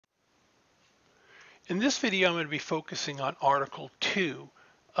In this video, I'm going to be focusing on Article 2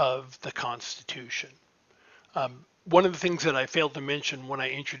 of the Constitution. One of the things that I failed to mention when I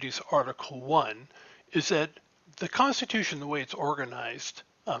introduced Article 1 is that the Constitution, the way it's organized,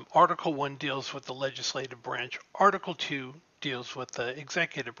 Article 1 deals with the legislative branch, Article 2 deals with the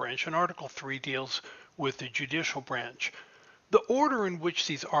executive branch, and Article 3 deals with the judicial branch. The order in which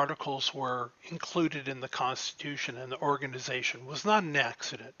these articles were included in the Constitution and the organization was not an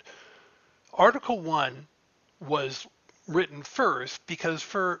accident. Article 1 was written first because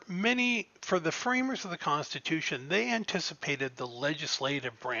for the framers of the Constitution, they anticipated the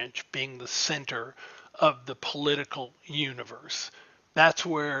legislative branch being the center of the political universe. That's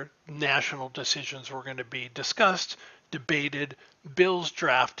where national decisions were going to be discussed, debated, bills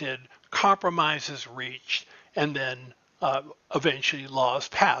drafted, compromises reached, and then eventually laws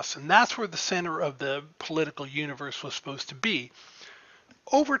passed. And that's where the center of the political universe was supposed to be.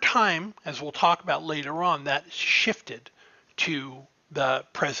 Over time, as we'll talk about later on, that shifted to the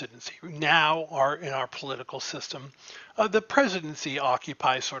presidency. Now, in our political system, the presidency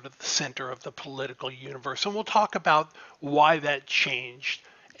occupies sort of the center of the political universe, and we'll talk about why that changed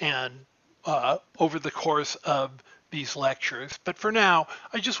and over the course of these lectures. But for now,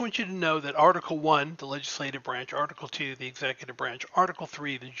 I just want you to know that Article 1, the legislative branch, Article 2, the executive branch, Article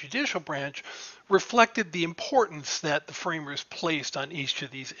 3, the judicial branch, reflected the importance that the framers placed on each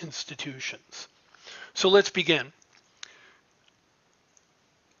of these institutions. So let's begin.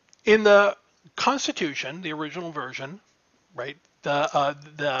 In the Constitution, the original version, right,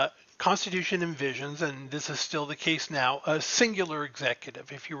 the Constitution envisions, and this is still the case now, a singular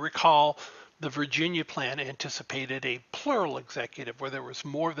executive. If you recall, the Virginia plan anticipated a plural executive where there was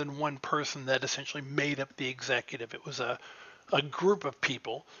more than one person that essentially made up the executive. It was a group of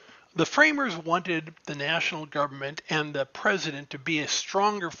people. The framers wanted the national government and the president to be a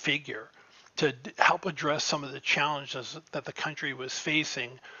stronger figure to help address some of the challenges that the country was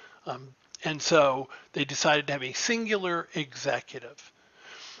facing. And so they decided to have a singular executive.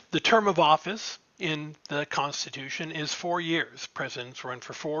 The term of office in the Constitution is 4 years. Presidents run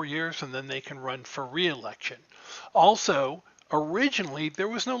for 4 years and then they can run for re-election. Also, originally, there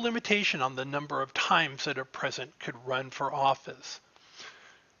was no limitation on the number of times that a president could run for office.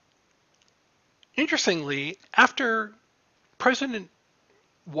 Interestingly, after President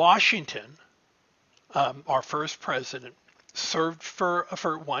Washington, our first president, served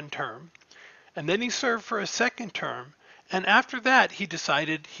for one term, and then he served for a second term, and after that, he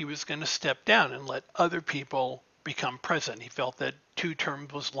decided he was going to step down and let other people become president. He felt that 2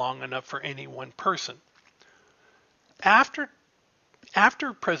 terms was long enough for any one person. After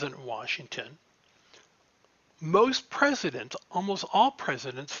President Washington, most presidents, almost all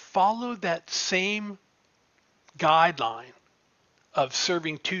presidents, followed that same guideline of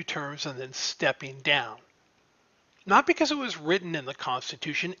serving 2 terms and then stepping down. Not because it was written in the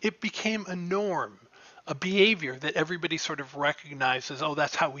Constitution, it became a norm, a behavior that everybody sort of recognizes, oh,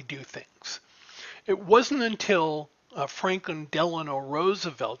 that's how we do things. It wasn't until Franklin Delano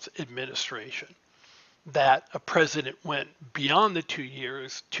Roosevelt's administration that a president went beyond the 2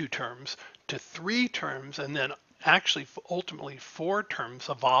 years, 2 terms, to 3 terms, and then actually ultimately 4 terms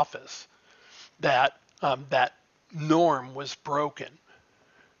of office, that that norm was broken.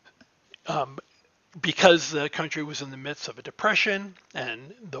 Because the country was in the midst of a depression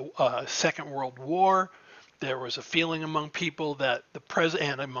and the Second World War, there was a feeling among people that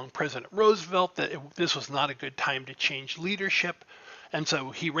and among President Roosevelt that this was not a good time to change leadership. And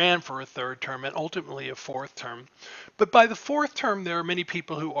so he ran for a 3rd term and ultimately a 4th term. But by the 4th term, there are many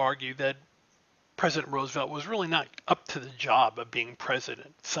people who argue that President Roosevelt was really not up to the job of being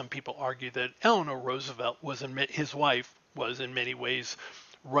president. Some people argue that Eleanor Roosevelt his wife was in many ways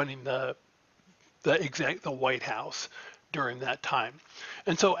running the White House during that time.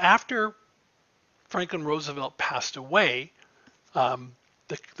 And so after Franklin Roosevelt passed away,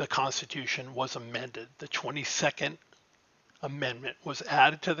 the Constitution was amended. The 22nd Amendment was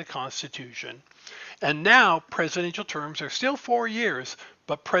added to the Constitution. And now presidential terms are still 4 years,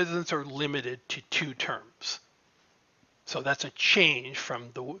 but presidents are limited to 2 terms. So that's a change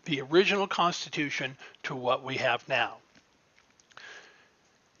from the original Constitution to what we have now.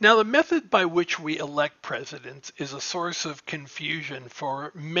 Now, the method by which we elect presidents is a source of confusion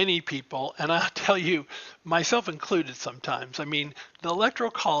for many people, and I'll tell you, myself included sometimes. I mean, the Electoral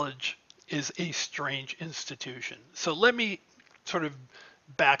College is a strange institution. So let me sort of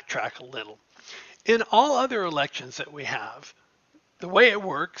backtrack a little. In all other elections that we have, the way it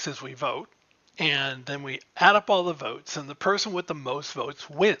works is we vote, and then we add up all the votes, and the person with the most votes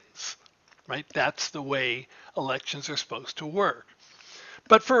wins, right? That's the way elections are supposed to work.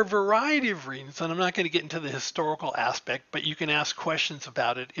 But for a variety of reasons, and I'm not going to get into the historical aspect, but you can ask questions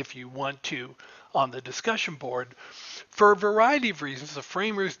about it if you want to on the discussion board. For a variety of reasons, the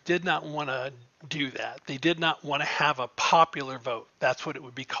framers did not want to do that. They did not want to have a popular vote. That's what it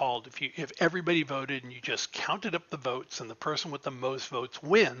would be called. If everybody voted and you just counted up the votes and the person with the most votes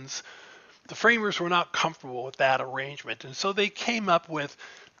wins, the framers were not comfortable with that arrangement. And so they came up with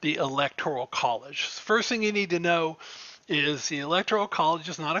the Electoral College. First thing you need to know is the Electoral College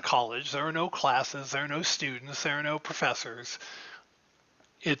is not a college. There are no classes, there are no students, there are no professors.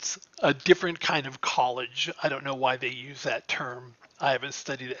 It's a different kind of college. I don't know why they use that term. I haven't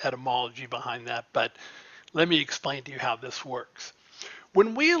studied the etymology behind that, but let me explain to you how this works.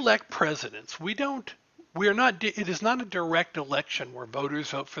 When we elect presidents, it is not a direct election where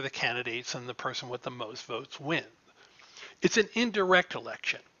voters vote for the candidates and the person with the most votes wins. It's an indirect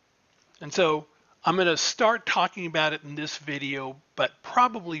election. And so I'm going to start talking about it in this video, but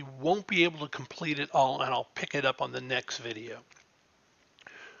probably won't be able to complete it all, and I'll pick it up on the next video.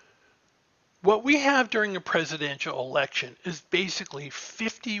 What we have during a presidential election is basically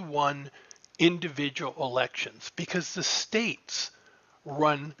 51 individual elections because the states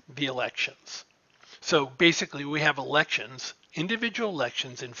run the elections. So basically we have elections, individual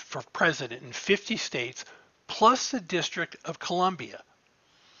elections for president in 50 states plus the District of Columbia.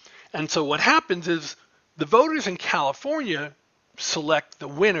 And so what happens is the voters in California select the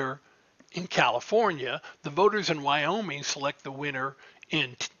winner in California. The voters in Wyoming select the winner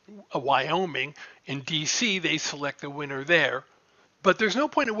in Wyoming. In DC, they select the winner there. But there's no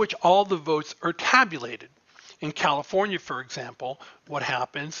point at which all the votes are tabulated. In California, for example, what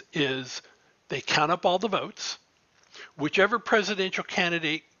happens is they count up all the votes. Whichever presidential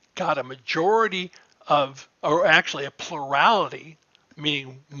candidate got a majority of, or actually a plurality,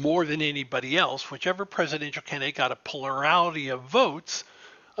 meaning more than anybody else, whichever presidential candidate got a plurality of votes,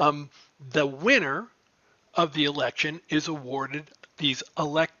 the winner of the election is awarded these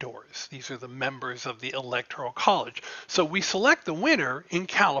electors. These are the members of the Electoral College. So we select the winner in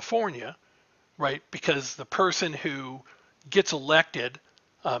California, right, because the person who gets elected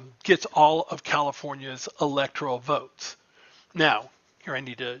gets all of California's electoral votes. Now, here I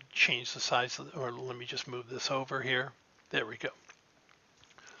need to change the size, or let me just move this over here. There we go.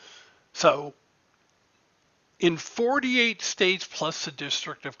 So in 48 states plus the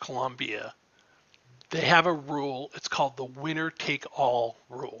District of Columbia, they have a rule. It's called the winner-take-all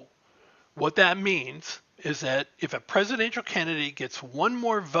rule. What that means is that if a presidential candidate gets one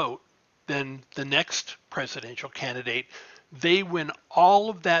more vote than the next presidential candidate, they win all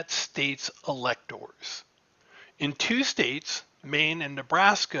of that state's electors. In 2 states, Maine and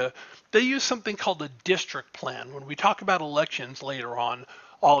Nebraska, they use something called a district plan. When we talk about elections later on,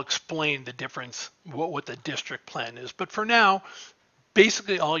 I'll explain the difference, what the district plan is. But for now,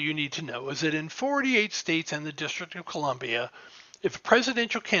 basically all you need to know is that in 48 states and the District of Columbia, if a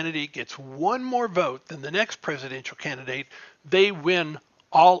presidential candidate gets one more vote than the next presidential candidate, they win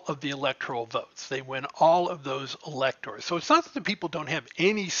all of the electoral votes. They win all of those electors. So it's not that the people don't have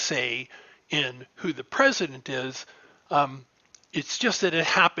any say in who the president is. It's just that it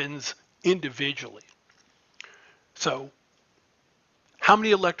happens individually. So how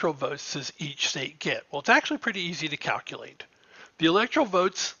many electoral votes does each state get? Well, it's actually pretty easy to calculate. The electoral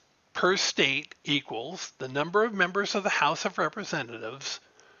votes per state equals the number of members of the House of Representatives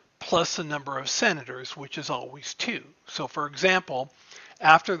plus the number of senators, which is always 2. So for example,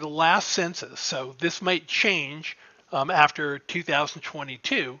 after the last census, so this might change after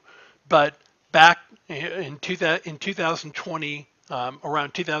 2022, but back in 2020,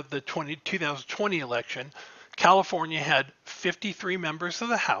 around the 2020 election, California had 53 members of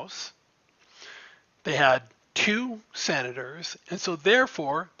the House. They had 2 senators, and so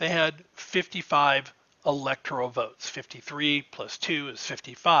therefore they had 55 electoral votes. 53 plus 2 is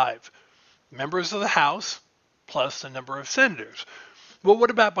 55 members of the House plus the number of senators. Well, what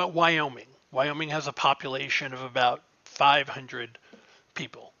about Wyoming? Wyoming has a population of about 500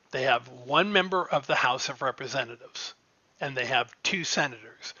 people. They have 1 member of the House of Representatives, and they have 2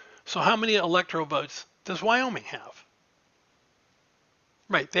 senators. So how many electoral votes does Wyoming have?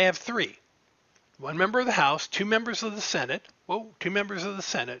 Right, they have 3. 1 member of the House, 2 members of the Senate. 2 members of the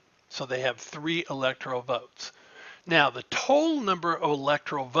Senate. So they have 3 electoral votes. Now, the total number of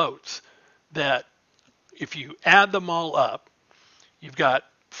electoral votes that, if you add them all up, you've got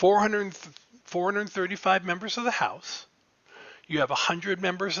 435 members of the House. You have 100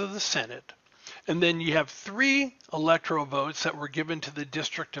 members of the Senate. And then you have 3 electoral votes that were given to the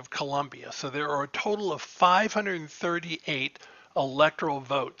District of Columbia. So there are a total of 538 electoral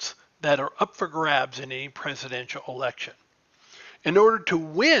votes that are up for grabs in any presidential election. In order to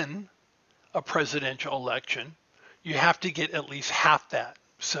win a presidential election, you have to get at least half that.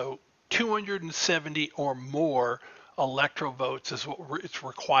 So 270 or more electoral votes is what it's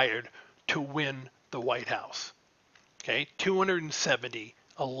required to win the White House. Okay, 270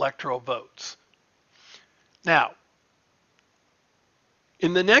 electoral votes. Now,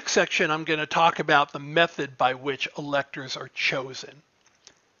 in the next section, I'm going to talk about the method by which electors are chosen.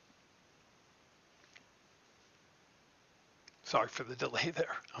 Sorry for the delay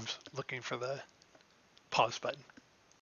there. I'm looking for the pause button.